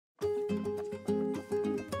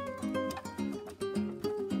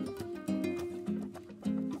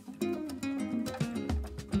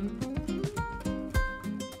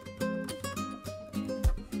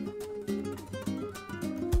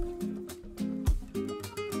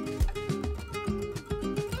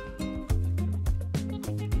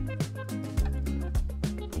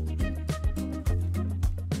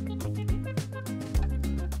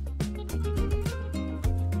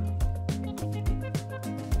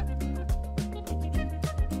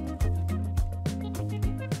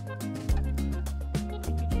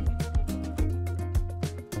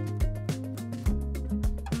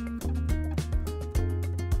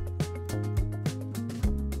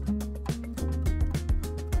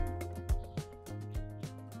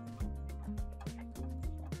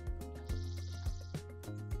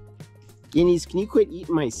Guineas, can you quit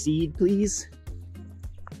eating my seed, please?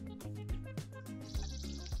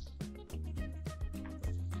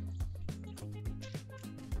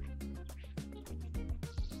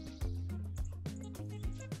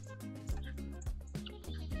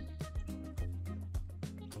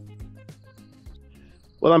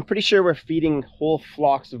 Well, I'm pretty sure we're feeding whole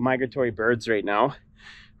flocks of migratory birds right now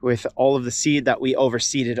with all of the seed that we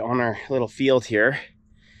overseeded on our little field here.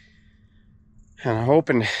 And I'm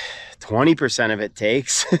hoping 20% of it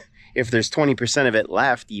takes, if there's 20% of it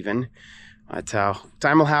left even. But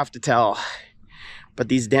time will have to tell. But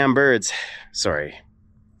these damn birds, sorry,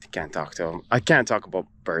 I can't talk to them. I can't talk about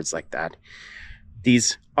birds like that.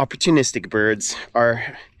 These opportunistic birds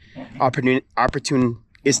are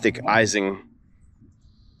opportunisticizing.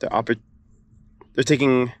 They're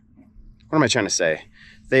taking, what am I trying to say?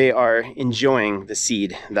 They are enjoying the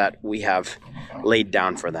seed that we have laid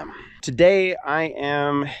down for them. Today I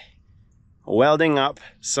am welding up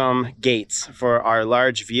some gates for our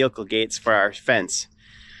large vehicle gates for our fence.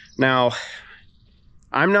 Now,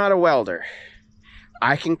 I'm not a welder.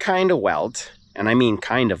 I can kind of weld, and I mean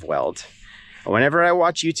kind of weld. Whenever I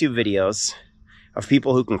watch YouTube videos of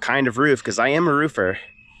people who can kind of roof, because I am a roofer,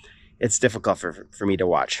 it's difficult for me to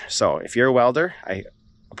watch. So if you're a welder, I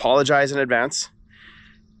apologize in advance.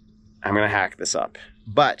 I'm gonna hack this up.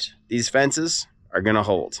 But these fences are gonna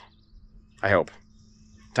hold. I hope.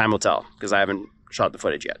 Time will tell, because I haven't shot the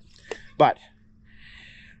footage yet. But,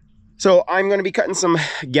 so I'm gonna be cutting some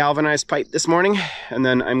galvanized pipe this morning, and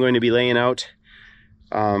then I'm going to be laying out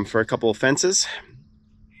for a couple of fences.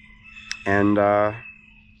 And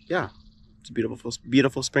yeah, it's a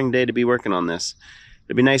beautiful spring day to be working on this.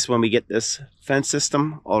 It'd be nice when we get this fence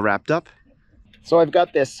system all wrapped up. So I've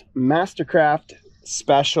got this Mastercraft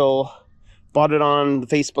special, bought it on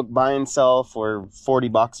Facebook buy and sell for 40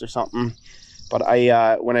 bucks or something. But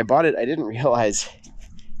when I bought it, I didn't realize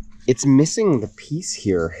it's missing the piece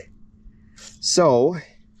here. So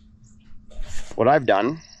what I've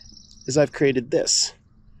done is I've created this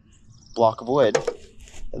block of wood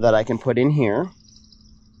that I can put in here.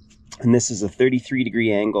 And this is a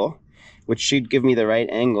 33-degree angle, which should give me the right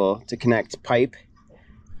angle to connect pipe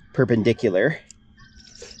perpendicular.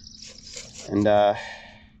 And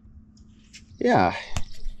yeah,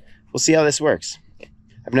 we'll see how this works.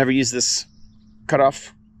 I've never used this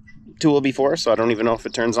cutoff tool before, so I don't even know if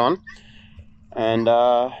it turns on. And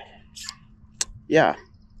yeah,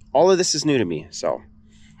 all of this is new to me, so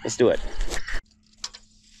let's do it.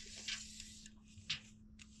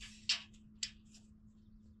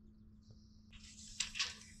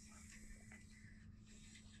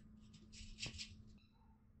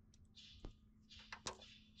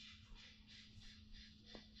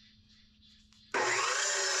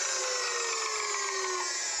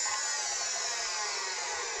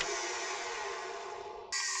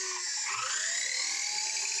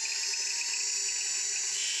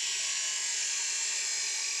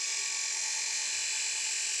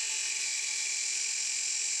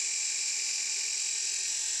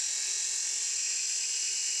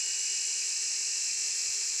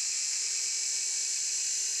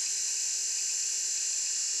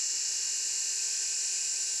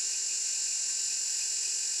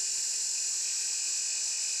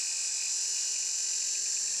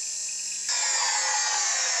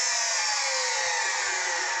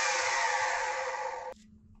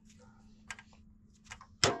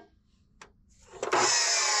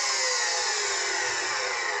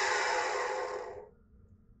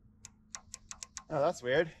 Oh, that's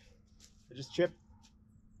weird. I just tripped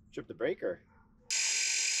the breaker.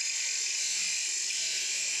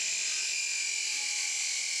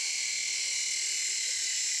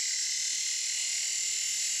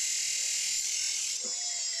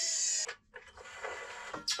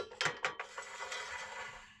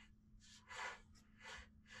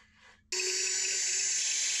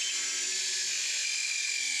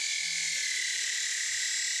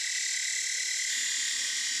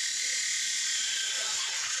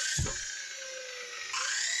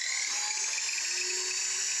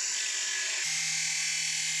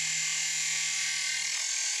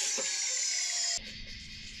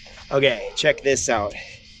 Okay, check this out.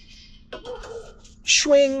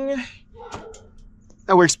 Swing!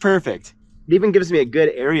 That works perfect. It even gives me a good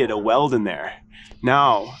area to weld in there.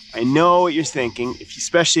 Now, I know what you're thinking,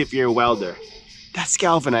 especially if you're a welder. That's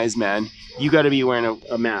galvanized, man. You gotta be wearing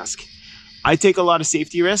a mask. I take a lot of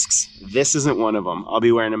safety risks. This isn't one of them. I'll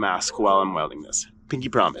be wearing a mask while I'm welding this. Pinky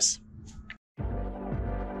promise.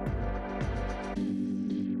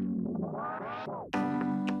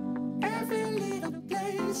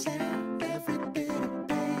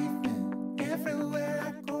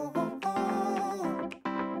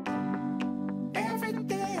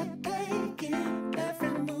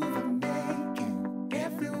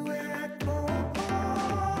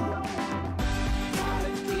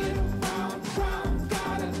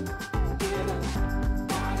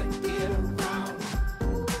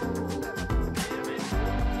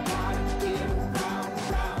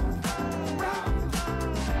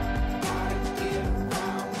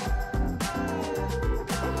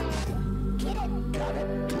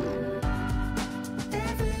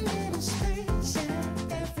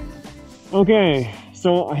 Okay,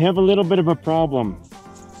 so I have a little bit of a problem.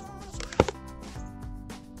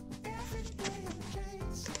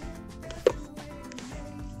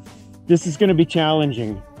 This is going to be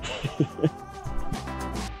challenging.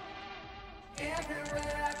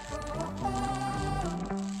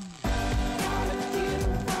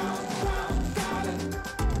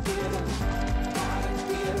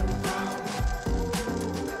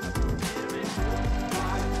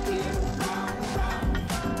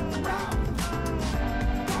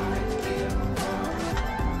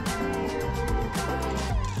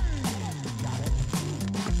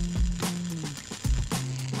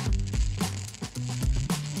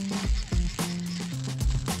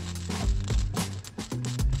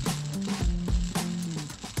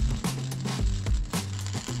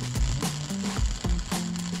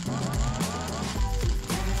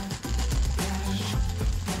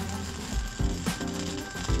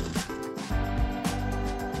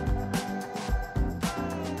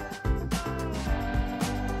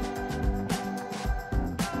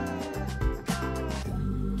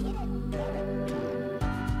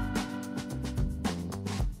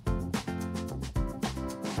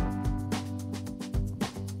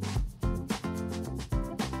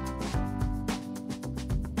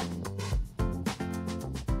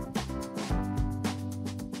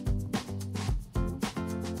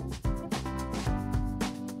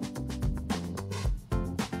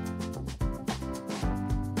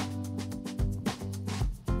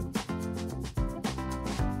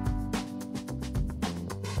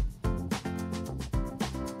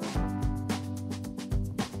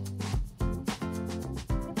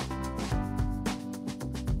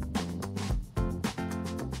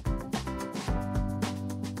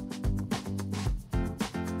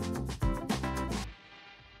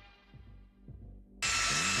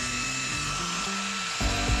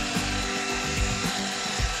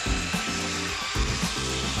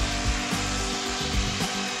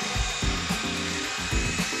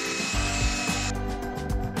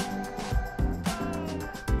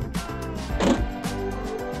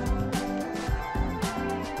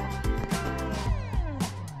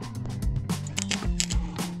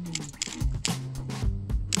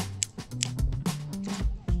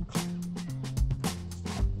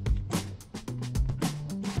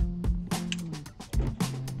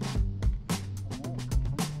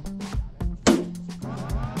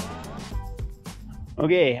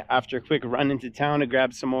 Okay, after a quick run into town to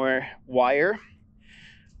grab some more wire,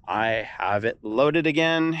 I have it loaded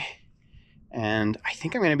again, and I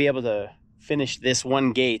think I'm going to be able to finish this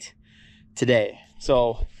one gate today.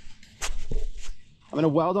 So I'm going to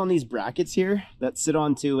weld on these brackets here that sit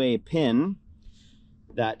onto a pin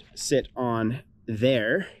that sit on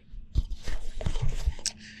there,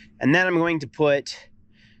 and then I'm going to put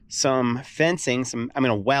some fencing, I'm going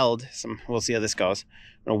to weld some, we'll see how this goes.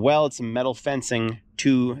 I'm going to weld some metal fencing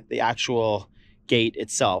to the actual gate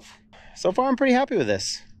itself. So far, I'm pretty happy with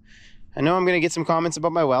this. I know I'm going to get some comments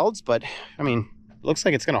about my welds, but I mean, it looks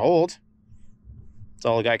like it's going to hold. That's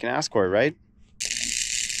all a guy can ask for, right?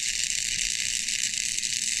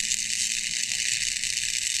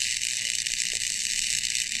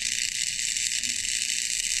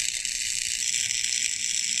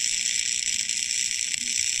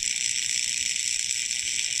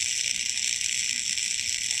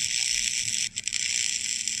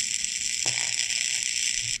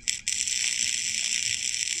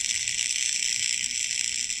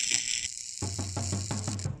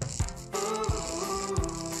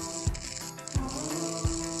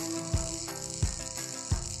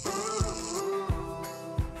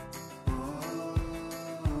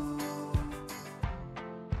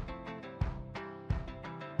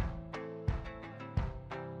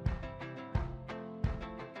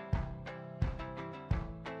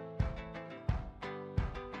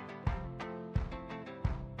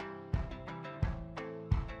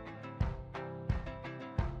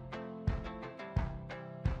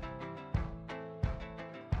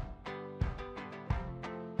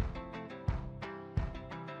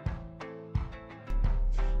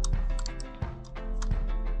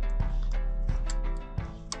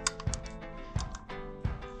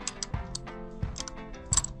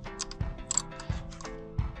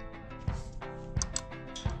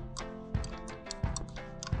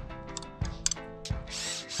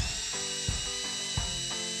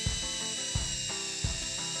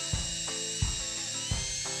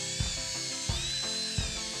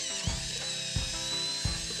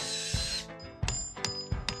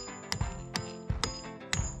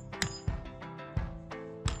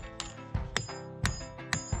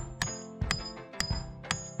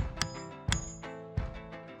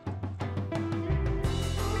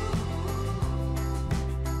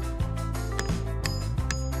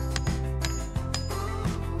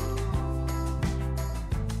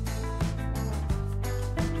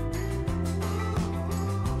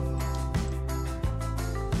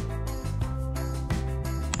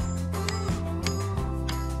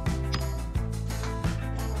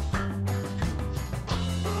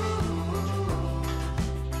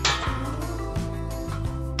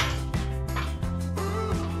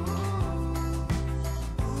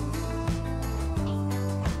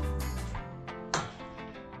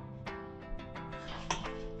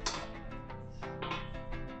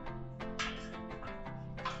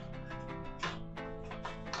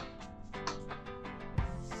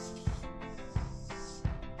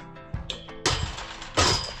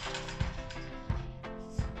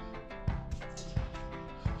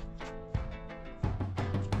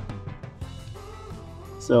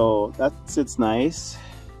 So that sits nice,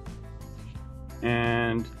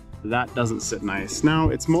 and that doesn't sit nice. Now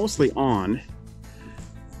it's mostly on.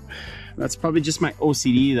 That's probably just my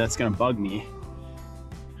OCD that's gonna bug me.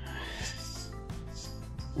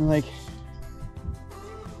 Like,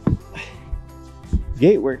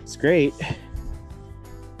 gate works great.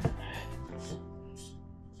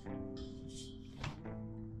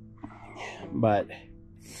 But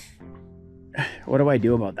what do I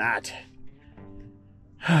do about that?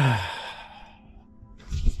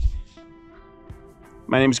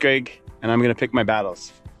 My name's Greg, and I'm gonna pick my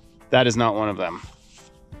battles. That is not one of them.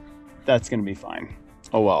 That's gonna be fine.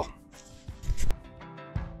 Oh well.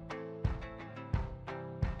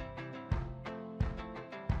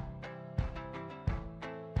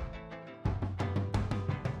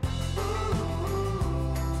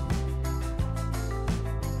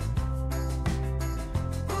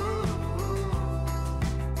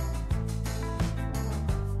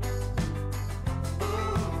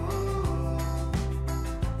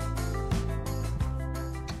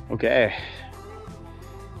 Okay.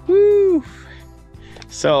 Woo.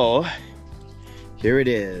 So here it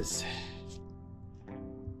is.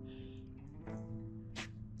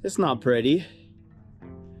 It's not pretty.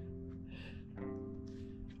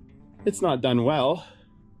 It's not done well,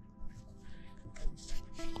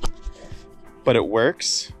 but it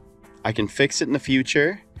works. I can fix it in the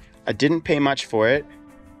future. I didn't pay much for it.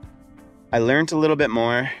 I learned a little bit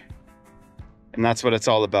more, and that's what it's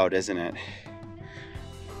all about, isn't it?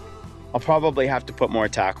 I'll probably have to put more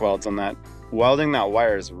tack welds on that. Welding that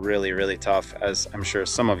wire is really, really tough, as I'm sure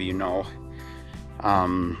some of you know.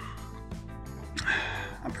 I'm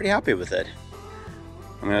pretty happy with it.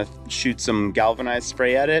 I'm gonna shoot some galvanized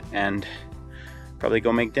spray at it and probably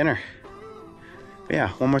go make dinner. But yeah,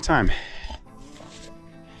 one more time.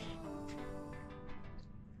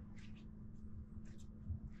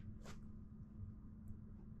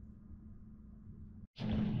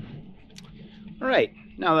 All right,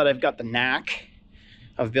 now that I've got the knack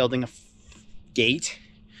of building a gate,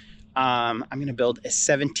 I'm gonna build a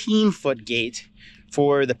 17-foot gate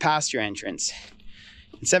for the pasture entrance.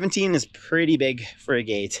 And 17 is pretty big for a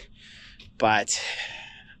gate, but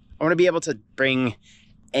I wanna be able to bring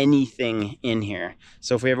anything in here.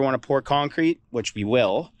 So if we ever wanna pour concrete, which we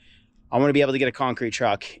will, I wanna be able to get a concrete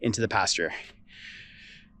truck into the pasture.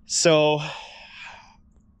 So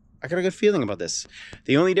I got a good feeling about this.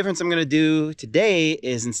 The only difference I'm gonna do today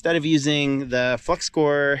is, instead of using the flux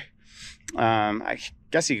core, I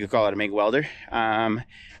guess you could call it a MIG welder, I'm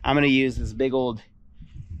gonna use this big old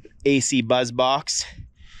AC buzz box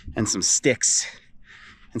and some sticks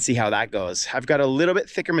and see how that goes. I've got a little bit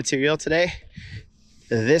thicker material today.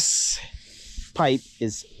 This pipe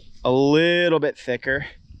is a little bit thicker.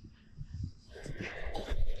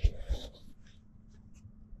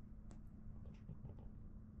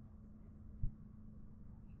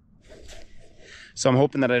 So I'm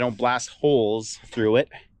hoping that I don't blast holes through it.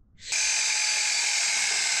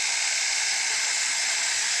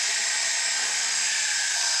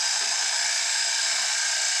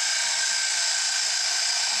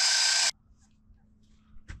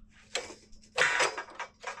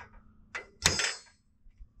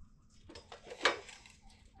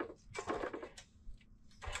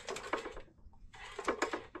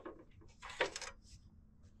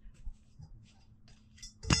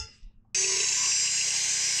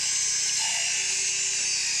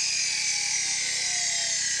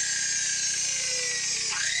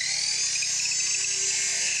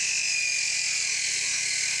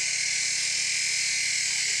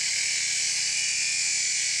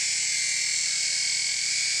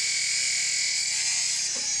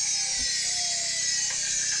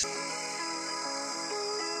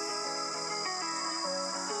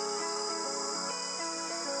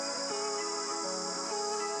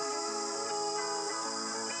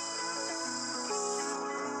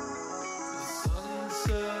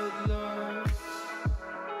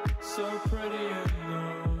 So pretty in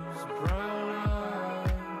those brown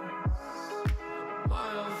eyes, a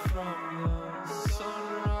mile from the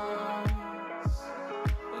sunrise,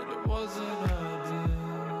 and it wasn't a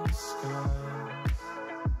disguise.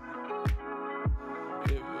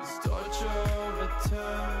 It was torture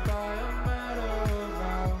overturned by a matter of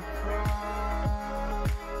outcry.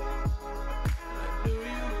 I knew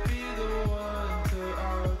you'd be the one to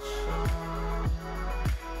outshine.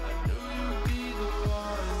 I knew you'd be the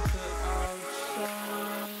one to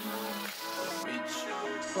outshine. I'll meet you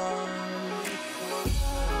by the coast.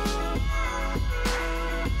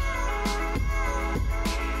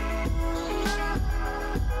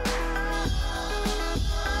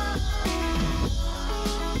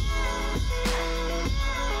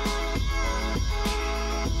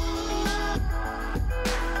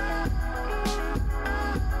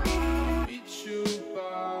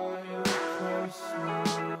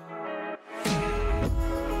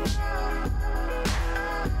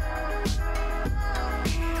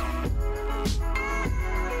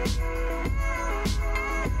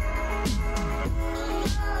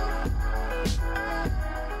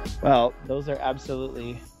 Well, those are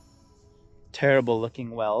absolutely terrible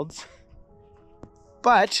looking welds,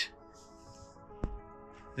 but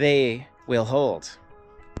they will hold,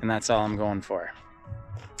 and that's all I'm going for.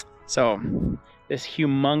 So this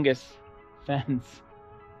humongous fence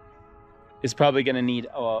is probably going to need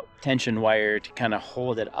a tension wire to kind of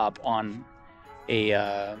hold it up on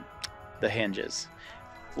the hinges,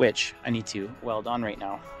 which I need to weld on right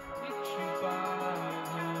now.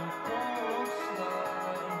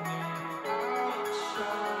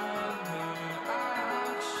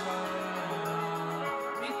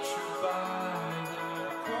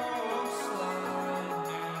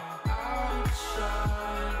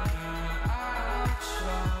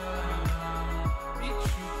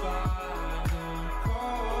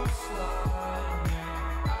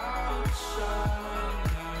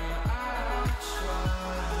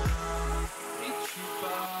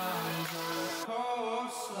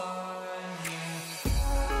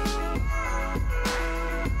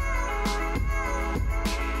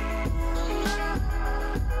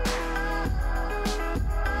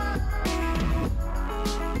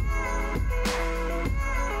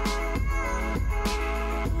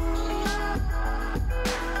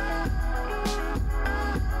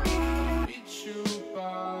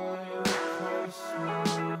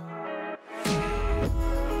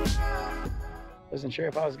 Wasn't sure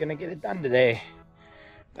if I was gonna get it done today,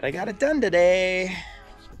 but I got it done today.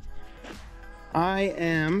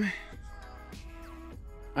 I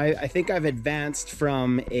think I've advanced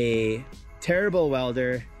from a terrible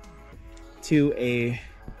welder to a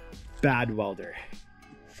bad welder,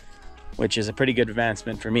 which is a pretty good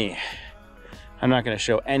advancement for me. I'm not gonna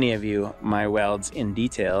show any of you my welds in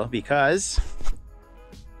detail because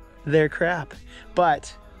they're crap,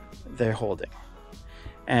 but they're holding.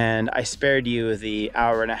 And I spared you the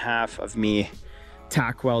hour and a half of me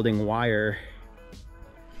tack welding wire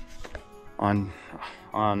on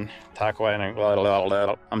tack welding.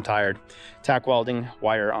 I'm tired. Tack welding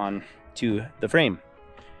wire on to the frame.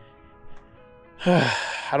 I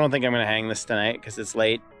don't think I'm gonna hang this tonight because it's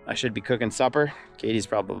late. I should be cooking supper. Katie's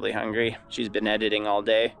probably hungry. She's been editing all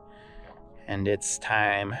day and it's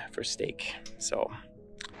time for steak. So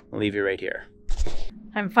I'll leave you right here.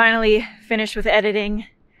 I'm finally finished with editing.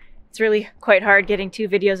 It's really quite hard getting 2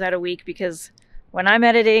 videos out a week because when I'm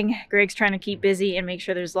editing, Greg's trying to keep busy and make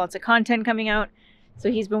sure there's lots of content coming out. So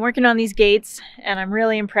he's been working on these gates and I'm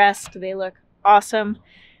really impressed. They look awesome.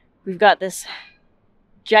 We've got this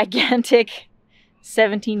gigantic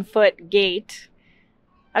 17-foot gate.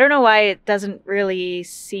 I don't know why it doesn't really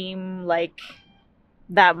seem like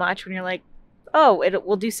that much when you're like, oh, it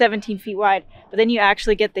will do 17 feet wide. But then you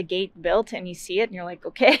actually get the gate built and you see it and you're like,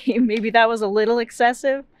 okay, maybe that was a little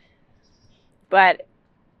excessive. But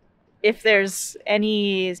if there's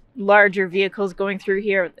any larger vehicles going through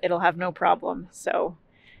here, it'll have no problem. So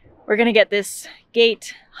we're gonna get this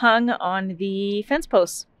gate hung on the fence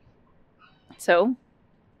posts. So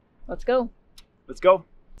let's go. Let's go.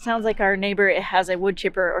 Sounds like our neighbor has a wood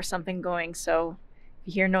chipper or something going. So if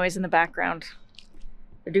you hear noise in the background,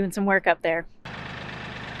 they're doing some work up there.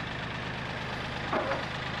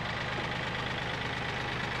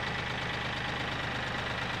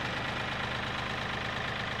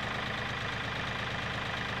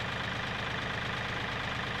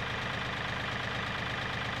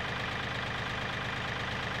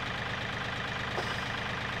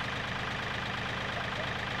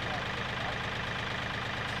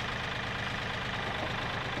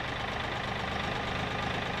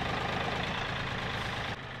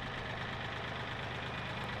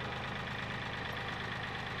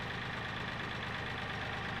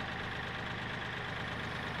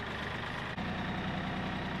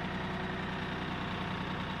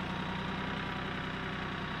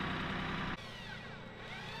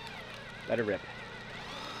 Let it rip.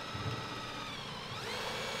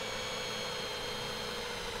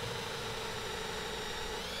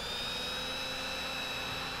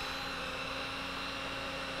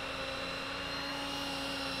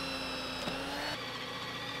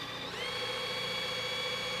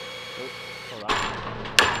 Hold on.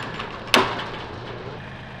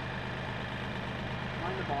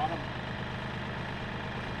 Find the bottom.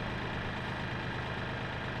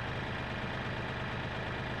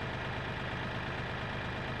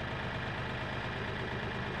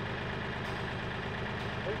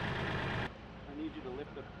 I need you to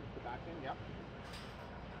lift the back in, yep.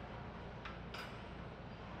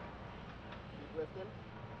 Keep lifting.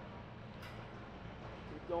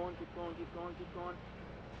 Keep going, keep going, keep going, keep going.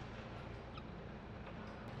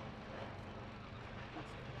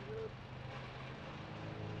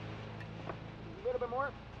 A little bit more.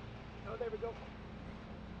 Oh, there we go.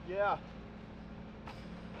 Yeah.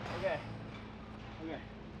 Okay. Okay.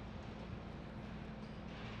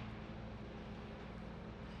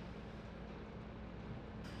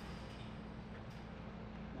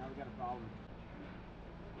 Now we got a problem.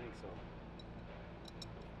 I think so.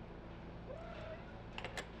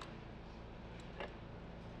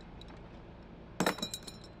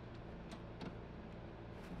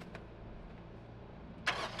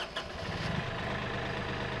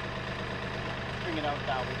 Bring it out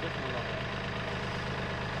that way, just a little bit.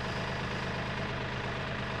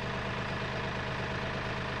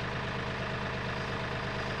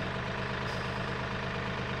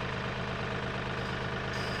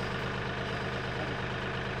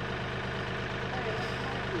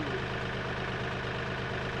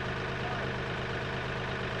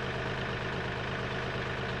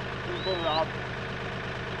 Pull it up.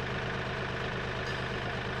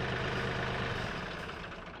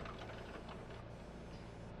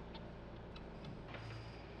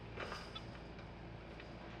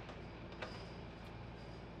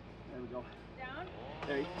 There we go. Down?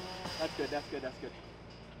 There you, that's good, that's good, that's good.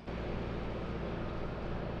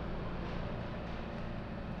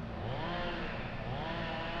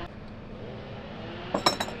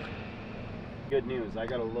 Good news, I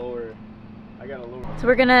got a lower. So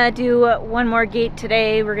we're gonna do one more gate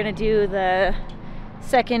today. We're gonna do the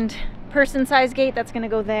second person size gate that's gonna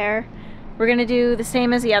go there. We're gonna do the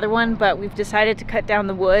same as the other one, but we've decided to cut down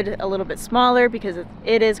the wood a little bit smaller because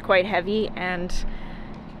it is quite heavy, and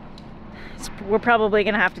we're probably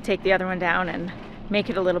gonna have to take the other one down and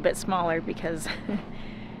make it a little bit smaller because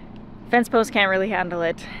fence posts can't really handle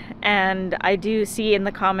it. And I do see in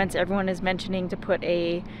the comments everyone is mentioning to put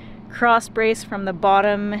a cross brace from the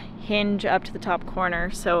bottom hinge up to the top corner,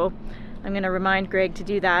 so I'm gonna remind Greg to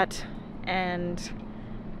do that, and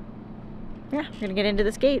yeah, we're gonna get into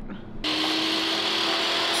this gate.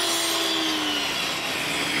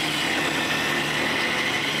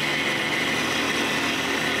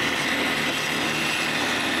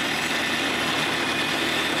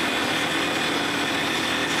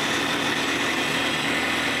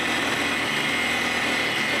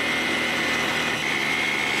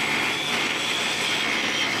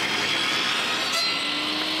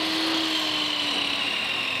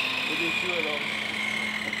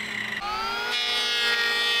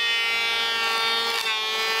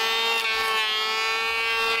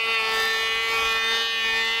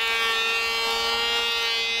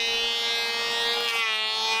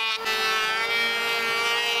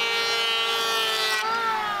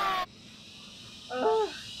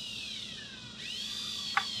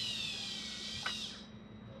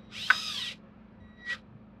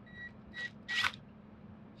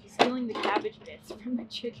 She's stealing the cabbage bits from the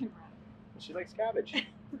chicken wrap. She likes cabbage.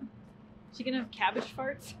 She gonna have cabbage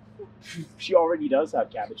farts? She already does have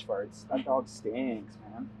cabbage farts. That dog stinks,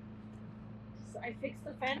 man. So I fixed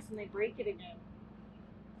the fence and they break it again.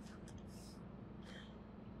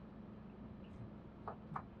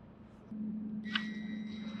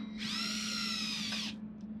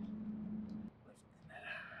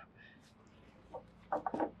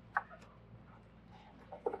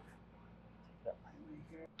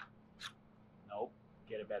 Nope.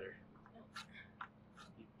 Get it better.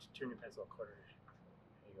 You turn your pencil a quarter.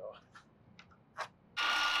 There you go.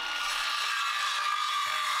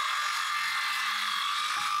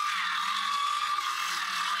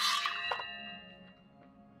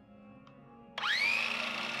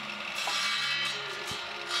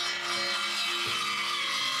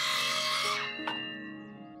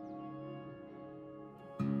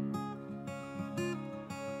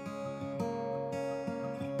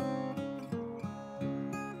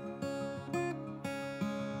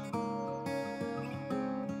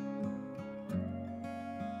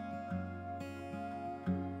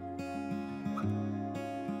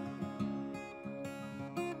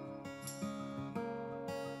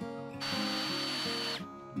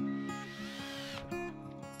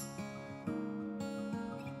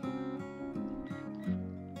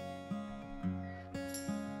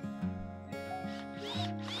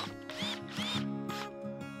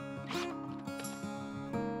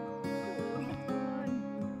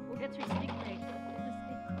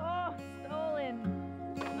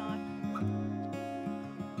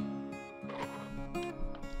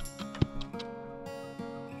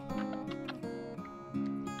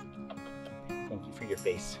 For your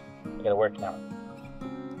face. I gotta work now.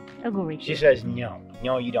 I'll go right She says no.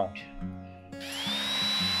 No, you don't.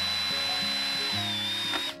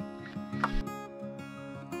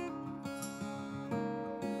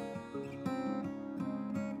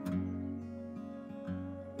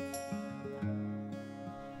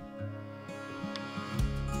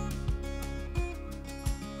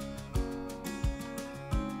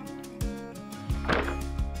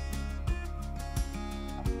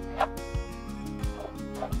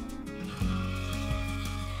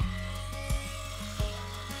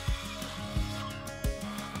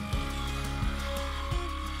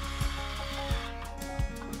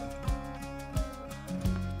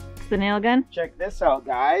 the nail gun? Check this out,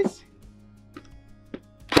 guys.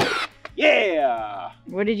 Yeah!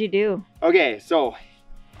 What did you do? Okay, so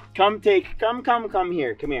come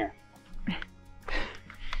here. Come here.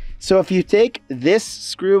 So if you take this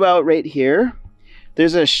screw out right here,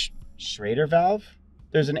 there's a Schrader valve.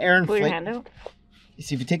 There's an air Pull your inflate. hand out. You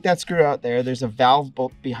see, if you take that screw out there's a valve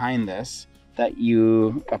bolt behind this that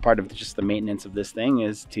a part of just the maintenance of this thing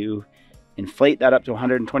is to inflate that up to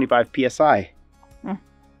 125 PSI. Hmm.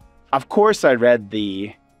 Of course, I read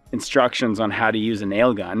the instructions on how to use a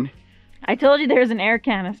nail gun. I told you there's an air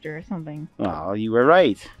canister or something. Well, you were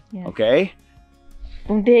right. Yeah. Okay.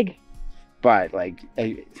 Don't dig. But like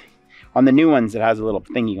on the new ones, it has a little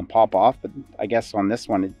thing you can pop off. But I guess on this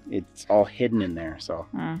one, it's all hidden in there. So,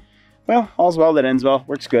 well, all's well that ends well.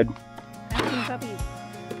 Works good. Matching puppies.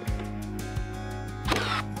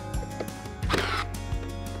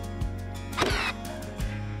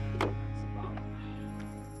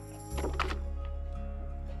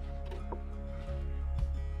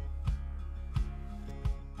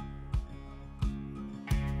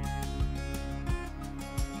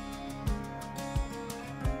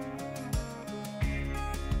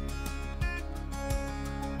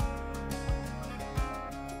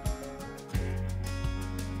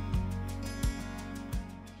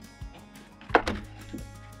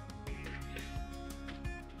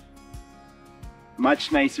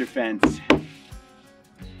 Much nicer fence.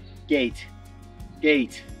 Gate.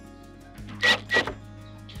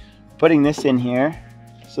 Putting this in here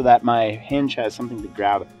so that my hinge has something to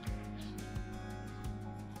grab.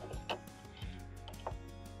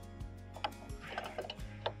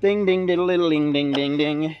 Ding ding diddle diddle ding ding ding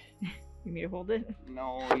ding. You want me to hold it?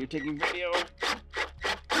 No, you're taking video.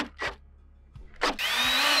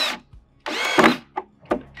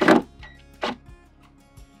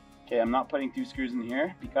 Okay, I'm not putting 2 screws in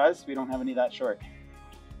here because we don't have any that short.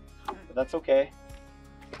 But that's okay.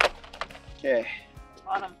 Okay.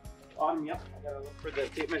 Bottom, yep. I gotta look for the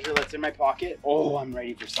tape measure that's in my pocket. Oh, I'm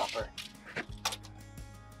ready for supper.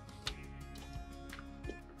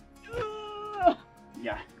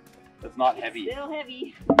 Yeah, that's not heavy. Still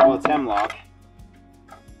heavy. Well, it's hemlock.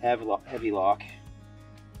 Heavy lock.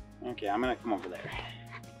 Okay, I'm gonna come over there.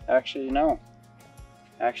 Actually, no.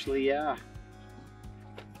 Actually, yeah.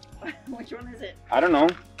 Which one is it? I don't know.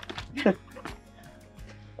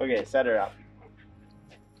 Okay, set her up.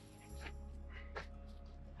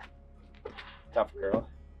 Tough girl.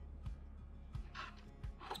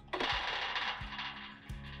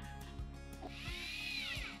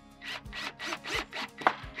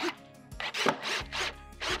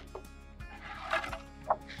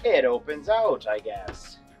 It opens out, I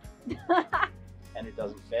guess. And it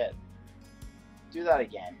doesn't fit. Do that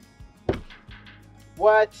again.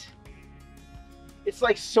 What? It's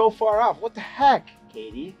like so far off. What the heck,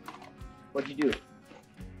 Katie? What'd you do?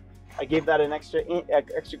 I gave that an extra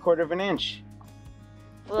 1/4 of an inch.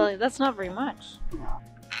 Well, that's not very much.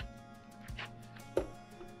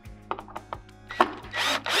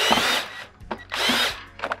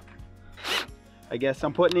 I guess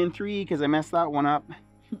I'm putting in 3 because I messed that one up.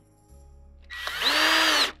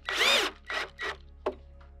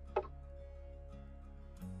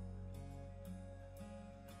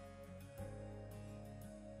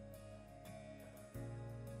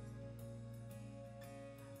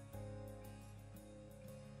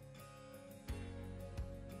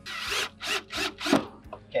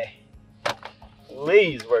 Okay,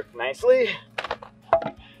 these work nicely.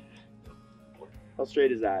 How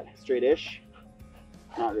straight is that? Straight-ish?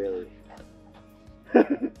 Not really. No.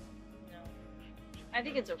 I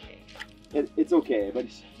think it's okay. It's okay, but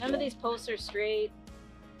None of these posts are straight.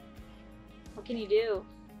 What can you do?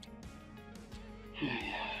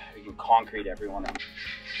 we can concrete every one of them.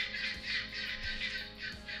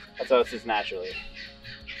 That's how it is naturally.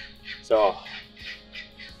 So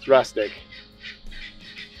it's rustic.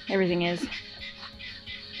 Everything is.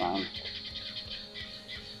 Fine.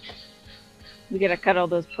 We gotta cut all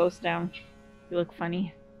those posts down. They look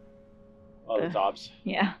funny. Oh, the tops.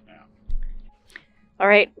 Yeah. Yeah. All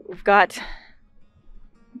right, we've got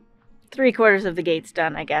 3/4 of the gates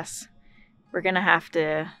done, I guess. We're gonna have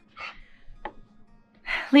to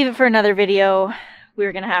leave it for another video.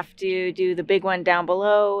 We're gonna have to do the big one down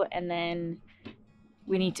below, and then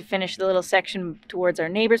we need to finish the little section towards our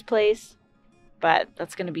neighbor's place. But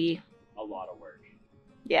that's gonna be A lot of work.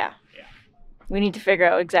 yeah. Yeah. We need to figure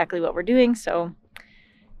out exactly what we're doing. So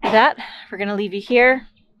with that, we're gonna leave you here,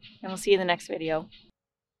 and we'll see you in the next video.